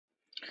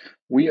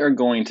We are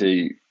going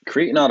to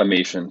create an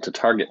automation to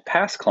target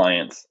past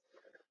clients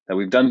that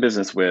we've done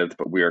business with,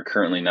 but we are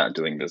currently not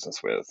doing business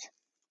with.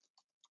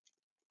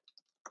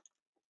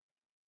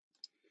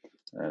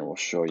 And we'll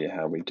show you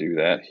how we do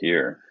that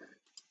here.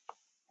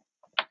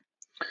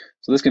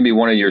 So this can be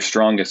one of your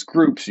strongest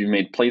groups. You've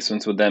made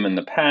placements with them in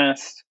the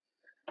past.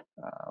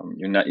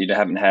 You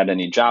haven't had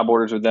any job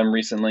orders with them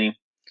recently.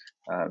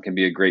 It can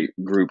be a great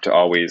group to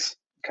always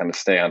kind of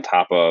stay on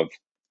top of,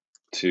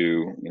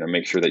 to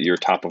make sure that you're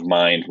top of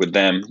mind with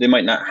them. They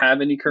might not have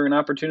any current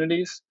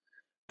opportunities,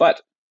 but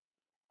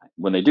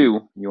when they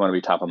do, you want to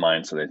be top of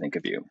mind so they think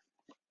of you.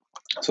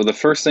 So the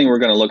first thing we're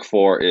going to look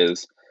for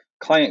is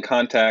client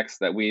contacts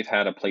that we've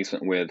had a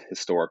placement with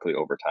historically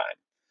over time.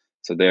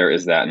 So there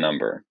is that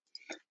number.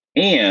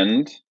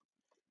 And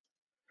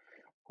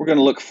we're going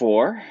to look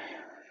for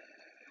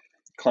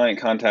client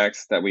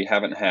contacts that we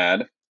haven't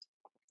had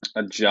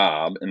a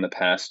job in the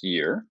past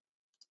year.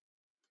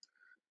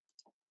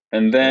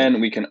 And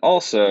then we can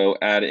also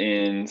add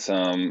in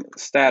some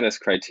status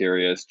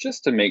criteria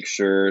just to make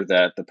sure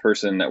that the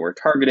person that we're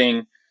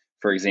targeting,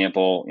 for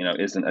example,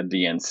 isn't a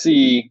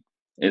DNC,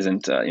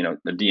 isn't a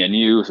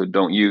DNU, so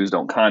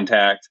don't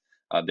contact.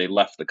 They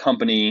left the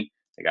company,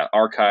 they got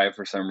archived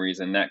for some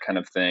reason, that kind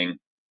of thing.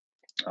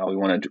 We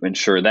want to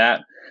ensure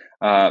that.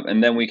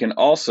 And then we can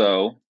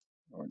also,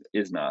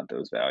 is not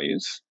those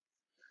values,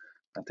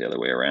 not the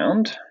other way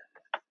around.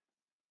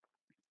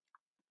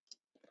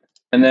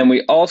 And then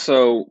we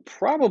also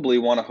probably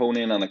want to hone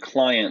in on the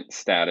client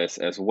status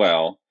as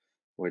well,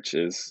 which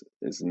is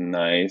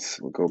nice.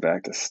 We'll go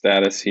back to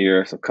status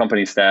here. So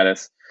company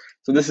status.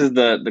 So this is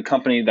the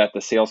company that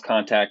the sales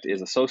contact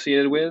is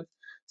associated with.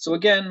 So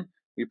again,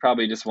 we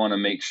probably just want to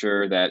make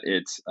sure that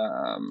it's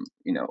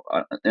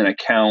an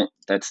account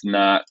that's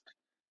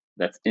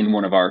in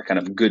one of our kind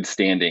of good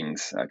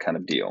standings kind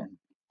of deal.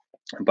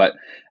 But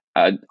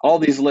all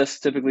these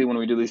lists, typically when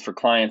we do these for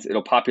clients,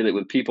 it'll populate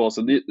with people.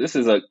 So this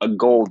is a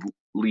gold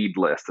lead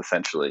list,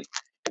 essentially.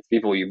 It's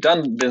people you've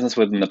done business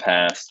with in the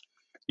past.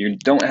 You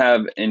don't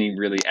have any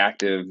really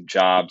active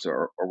jobs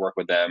or work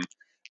with them.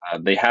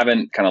 They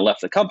haven't kind of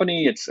left the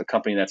company. It's a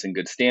company that's in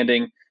good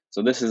standing.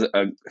 So this is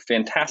a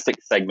fantastic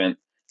segment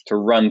to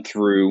run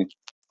through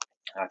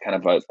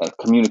kind of a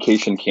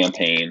communication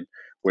campaign,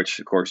 which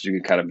of course you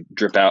can kind of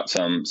drip out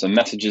some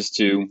messages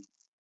to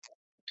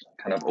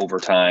kind of over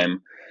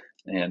time.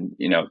 And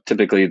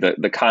typically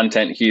the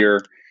content here,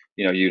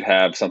 you'd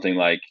have something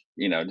like,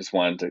 just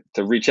wanted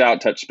to reach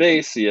out, touch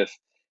base, see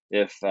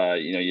if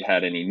you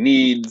had any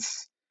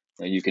needs.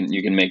 You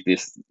can make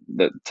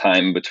the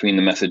time between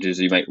the messages.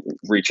 You might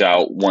reach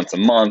out once a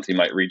month. You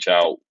might reach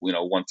out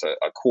once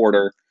a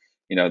quarter.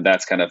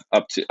 That's kind of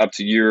up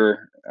to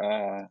your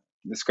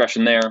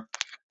discretion there.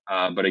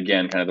 But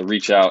again, kind of the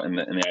reach out and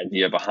the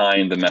idea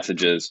behind the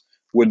messages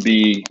would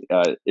be,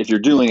 if you're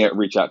doing it,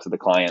 reach out to the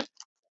client,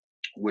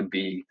 would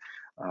be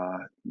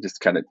just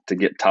kind of to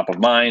get top of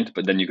mind.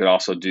 But then you could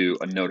also do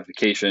a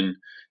notification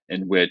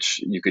in which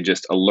you could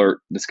just alert.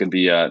 This could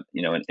be an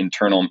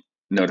internal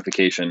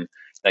notification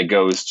that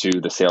goes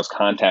to the sales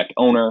contact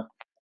owner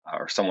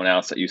or someone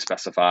else that you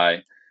specify,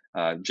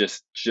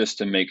 just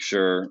to make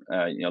sure,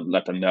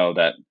 let them know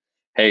that,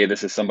 hey,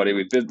 this is somebody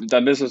we've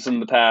done business in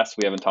the past.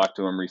 We haven't talked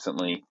to them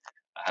recently.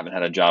 I haven't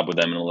had a job with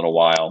them in a little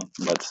while.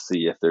 Let's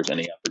see if there's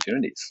any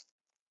opportunities.